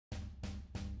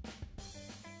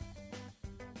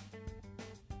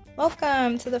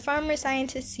Welcome to the Farmer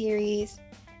Scientist series.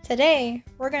 Today,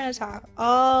 we're going to talk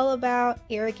all about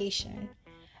irrigation.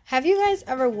 Have you guys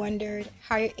ever wondered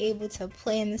how you're able to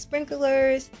play in the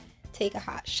sprinklers, take a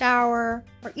hot shower,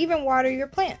 or even water your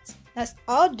plants? That's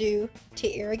all due to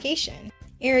irrigation.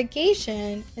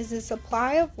 Irrigation is the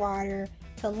supply of water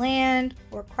to land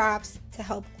or crops to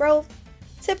help growth,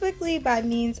 typically by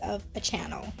means of a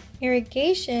channel.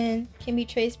 Irrigation can be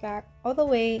traced back all the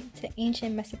way to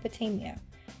ancient Mesopotamia.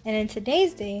 And in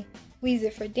today's day, we use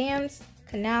it for dams,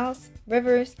 canals,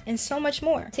 rivers, and so much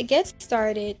more. To get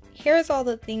started, here's all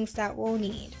the things that we'll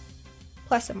need,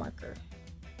 plus a marker.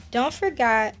 Don't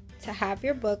forget to have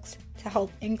your books to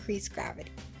help increase gravity.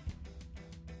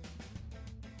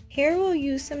 Here we'll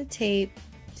use some tape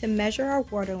to measure our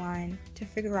water line to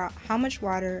figure out how much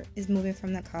water is moving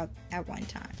from the cup at one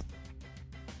time.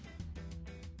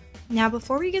 Now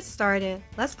before we get started,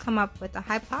 let's come up with a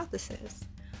hypothesis.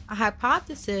 A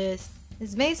hypothesis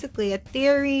is basically a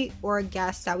theory or a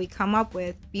guess that we come up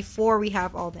with before we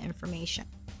have all the information.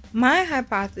 My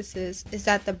hypothesis is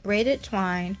that the braided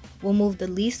twine will move the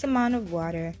least amount of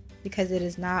water because it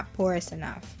is not porous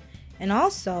enough, and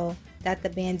also that the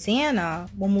bandana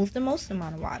will move the most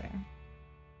amount of water.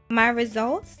 My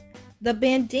results? The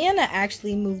bandana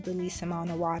actually moved the least amount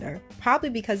of water, probably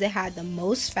because it had the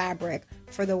most fabric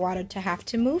for the water to have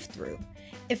to move through.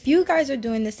 If you guys are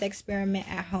doing this experiment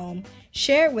at home,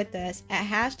 share it with us at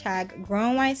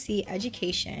 #GrowNYC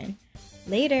Education.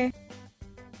 Later.